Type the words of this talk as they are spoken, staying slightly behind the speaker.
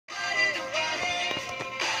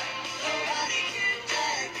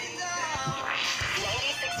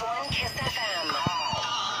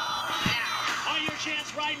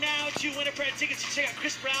2 Winifred tickets to check out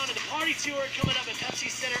Chris Brown and the party tour coming up at Pepsi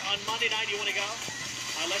Center on Monday night. You want to go?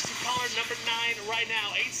 Let's do caller number 9 right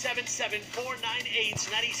now.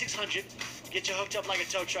 877-498-9600. Get you hooked up like a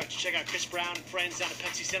tow truck to check out Chris Brown and friends down at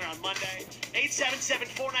Pepsi Center on Monday.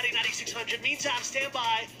 877-498-9600. Meantime, stand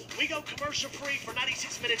by. We go commercial free for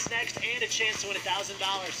 96 minutes next and a chance to win $1,000.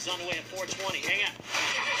 It's on the way at 420. Hang on.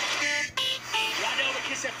 Right now over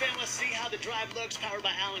Kiss FM. Let's see how the drive looks. Powered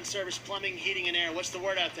by Allen Service Plumbing, Heating, and Air. What's the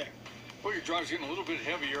word out there? Well, your drive's getting a little bit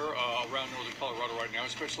heavier around northern Colorado right now,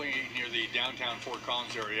 especially near the downtown Fort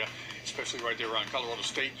Collins area, especially right there around Colorado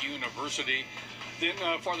State University. Then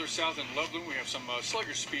farther south in Loveland, we have some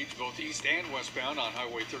sluggish speeds both east and westbound on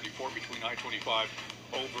Highway 34 between I-25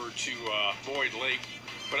 over to Boyd Lake.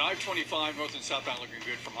 But I-25 north and southbound looking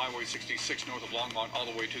good from Highway 66 north of Longmont all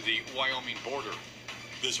the way to the Wyoming border.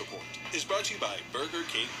 This report is brought to you by Burger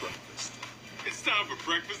King Breakfast. It's time for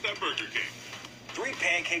breakfast at Burger King. 3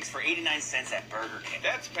 pancakes for 89 cents at Burger King.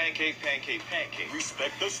 That's pancake.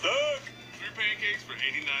 Respect the stack. 3 pancakes for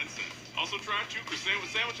 89 cents. Also try 2 croissant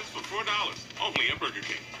with sandwiches for $4. Only at Burger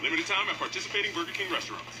King. Limited time at participating Burger King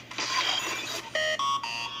restaurants.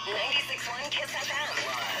 96.1 Kiss FM.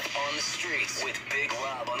 Live on the streets with Big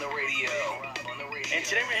Rob on the radio. And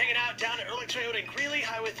today we're hanging out down at Ehrlich Toyota in Greeley,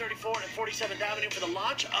 Highway 34 and 47th Avenue for the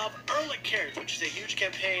launch of Ehrlich Cares, which is a huge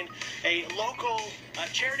campaign, a local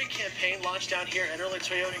charity campaign launched down here at Ehrlich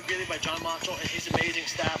Toyota in Greeley by John Mottl and his amazing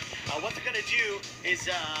staff. What they're going to do is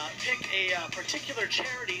pick a particular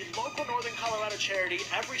charity, local Northern Colorado charity,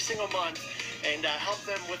 every single month and help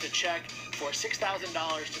them with a check for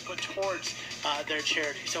 $6,000 to put towards their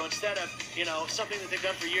charity. So instead of, something that they've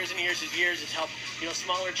done for years and years and years is help,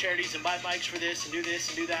 smaller charities and buy bikes for this and do this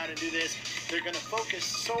and do that and do this, they're going to focus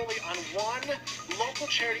solely on one local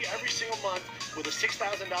charity every single month with a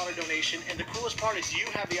 $6,000 donation. And the coolest part is you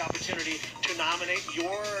have the opportunity to nominate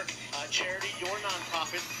your charity, your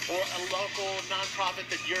nonprofit, or a local nonprofit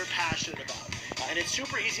that you're passionate about. And it's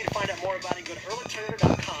super easy to find out more about it. Go to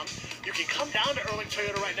EhrlichToyota.com. You can come down to Ehrlich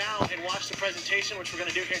Toyota right now and watch the presentation, which we're going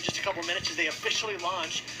to do here in just a couple minutes as they officially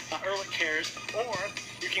launch Ehrlich Cares. Or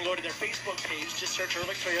you can go to their Facebook page. Just search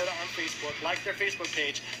Ehrlich Toyota on Facebook, like their Facebook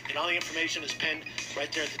page, and all the information is pinned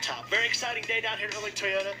right there at the top. Very exciting day down here at Ehrlich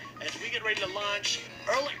Toyota as we get ready to launch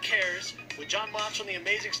Ehrlich Cares with John Mottl and the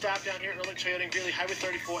amazing staff down here at Ehrlich Toyota in Greeley, Highway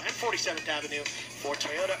 34 and 47th Avenue for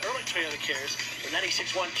Toyota. Ehrlich Toyota Cares for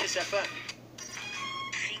 96.1 Kiss FM.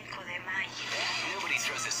 Nobody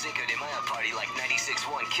throws a Cinco de Mayo party like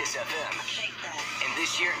 96.1 Kiss FM. And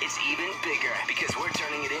this year, it's even bigger because we're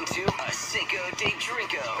turning it into a Cinco de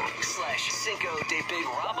Drinko / Cinco de Big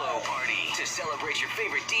Rabo party to celebrate your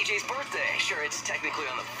favorite DJ's birthday. Sure, it's technically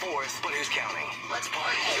on the 4th, but who's counting? Let's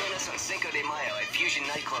party. Join us on Cinco de Mayo at Fusion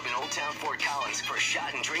Nightclub in Old Town Fort Collins for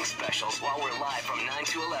shot and drink specials while we're live from 9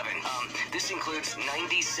 to 11. This includes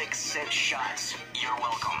 96-cent shots. You're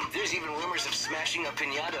welcome. There's even rumors of smashing a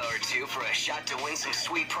piñata or two for a shot to win some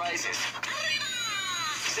sweet prizes.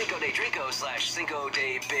 Cinco de Drinko / Cinco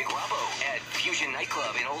de Big Rabo at Fusion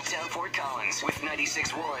Nightclub in Old Town Fort Collins with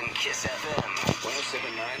 96.1 Kiss FM.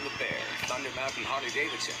 107.9 The Bear, Thunder Mountain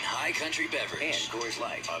Harley-Davidson, High Country Beverage, and Coors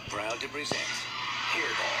Light are proud to present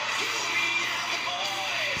Hairball.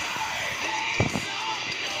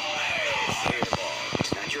 Hairball.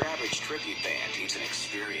 It's not your average tribute band. It's an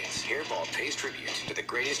experience. Hairball pays tribute to the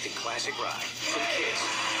greatest in classic rock. From Kiss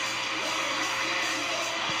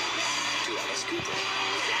to Alice Cooper,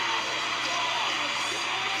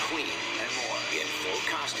 Queen, and more in full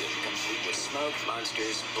costume, complete with smoke,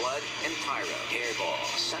 monsters, blood, and pyro. Hairball,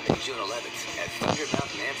 Sunday, June 11th at Thunder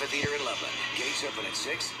Mountain Amphitheater in Loveland. Gates open at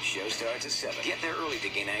 6, show starts at 7. Get there early to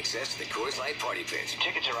gain access to the Coors Light Party Pit.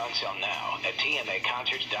 Tickets are on sale now at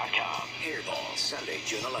tmaconcerts.com. Hairball, Sunday,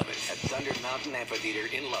 June 11th at Thunder Mountain Amphitheater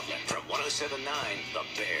in Loveland. From 107.9 The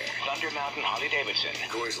Bear, Thunder Mountain Harley-Davidson.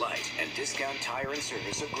 Coors Light, and Discount Tire and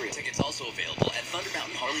Service of Greeley. Tickets also available at Thunder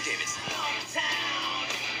Mountain Harley-Davidson.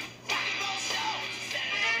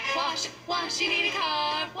 Wash, you need a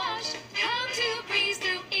car wash. Come to Breeze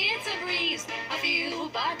Through, it's a breeze. A few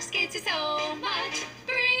bucks gets you so much.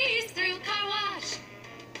 Breeze Through Car Wash.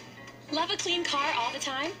 Love a clean car all the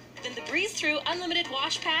time? Then the Breeze Through Unlimited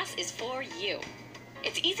Wash Pass is for you.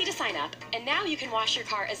 It's easy to sign up, and now you can wash your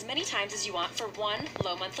car as many times as you want for one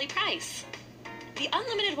low monthly price. The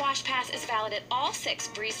Unlimited Wash Pass is valid at all 6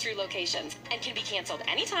 Breeze Through locations and can be canceled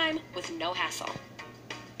anytime with no hassle.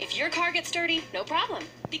 If your car gets dirty, no problem,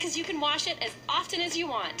 because you can wash it as often as you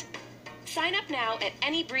want. Sign up now at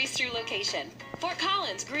any Breeze Through location. Fort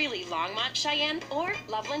Collins, Greeley, Longmont, Cheyenne, or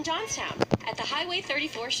Loveland, Johnstown at the Highway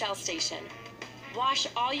 34 Shell Station. Wash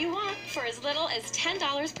all you want for as little as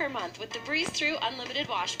 $10 per month with the Breeze Through Unlimited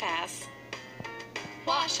Wash Pass.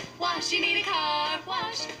 Wash, wash, you need a car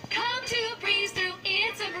wash. Come to Breeze Through,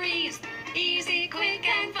 it's a breeze. Easy, quick,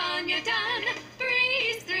 and fun, you're done.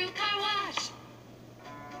 Breeze Through Car Wash.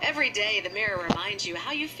 Every day, the mirror reminds you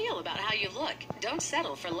how you feel about how you look. Don't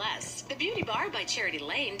settle for less. The Beauty Bar by Charity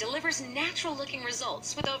Lane delivers natural-looking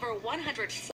results with over 100